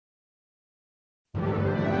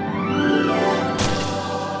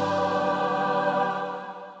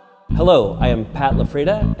Hello, I am Pat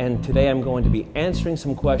LaFrieda, and today I'm going to be answering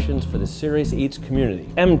some questions for the Serious Eats community.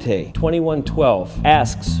 MT2112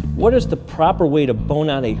 asks, what is the proper way to bone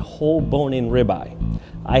out a whole bone-in ribeye?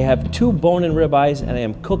 I have 2 bone-in ribeyes and I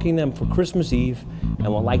am cooking them for Christmas Eve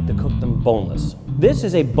and would like to cook them boneless. This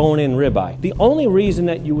is a bone-in ribeye. The only reason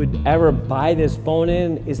that you would ever buy this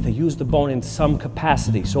bone-in is to use the bone in some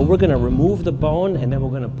capacity. So we're gonna remove the bone and then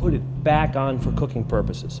we're gonna put it back on for cooking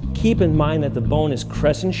purposes. Keep in mind that the bone is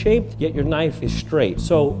crescent shaped, yet your knife is straight.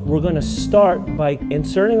 So we're gonna start by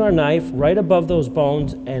inserting our knife right above those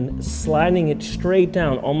bones and sliding it straight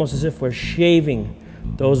down, almost as if we're shaving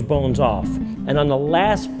those bones off. And on the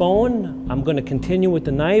last bone, I'm going to continue with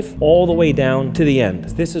the knife all the way down to the end.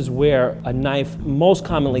 This is where a knife most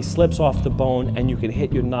commonly slips off the bone and you can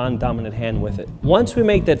hit your non-dominant hand with it. Once we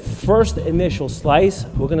make that first initial slice,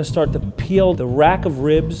 we're going to start to peel the rack of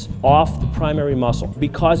ribs off the primary muscle.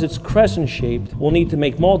 Because it's crescent shaped, we'll need to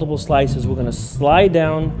make multiple slices. We're going to slide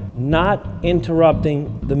down, not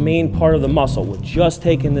interrupting the main part of the muscle. We're just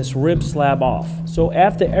taking this rib slab off. So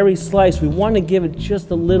after every slice, we want to give it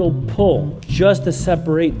just a little pull, just to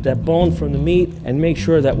separate that bone from the meat and make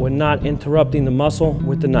sure that we're not interrupting the muscle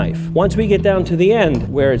with the knife. Once we get down to the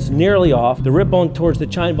end, where it's nearly off, the rib bone towards the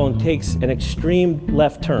chine bone takes an extreme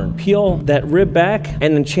left turn. Peel that rib back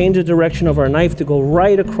and then change the direction of our knife to go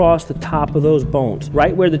right across the top of those bones,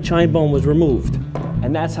 right where the chine bone was removed.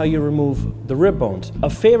 And that's how you remove the rib bones. A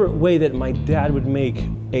favorite way that my dad would make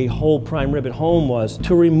a whole prime rib at home was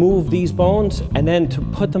to remove these bones and then to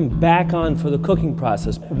put them back on for the cooking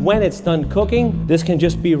process. When it's done cooking, this can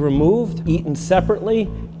just be removed, eaten separately,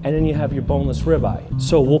 and then you have your boneless ribeye.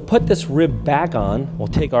 So we'll put this rib back on, we'll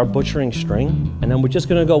take our butchering string, and then we're just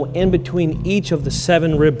gonna go in between each of the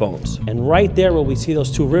 7 rib bones. And right there where we see those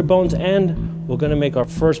 2 rib bones end, we're gonna make our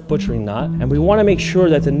first butchering knot. And we wanna make sure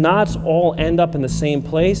that the knots all end up in the same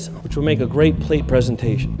place, which will make a great plate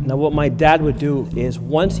presentation. Now what my dad would do is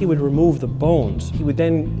once he would remove the bones, he would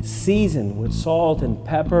then season with salt and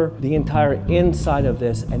pepper the entire inside of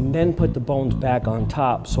this and then put the bones back on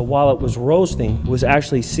top. So while it was roasting, it was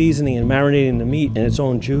actually seasoning and marinating the meat in its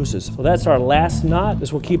own juices. So that's our last knot.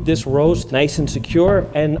 This will keep this roast nice and secure.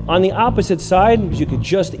 And on the opposite side, you could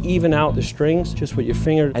just even out the strings just with your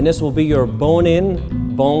finger. And this will be your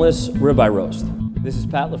bone-in, boneless ribeye roast. This is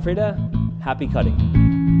Pat LaFrieda. Happy cutting.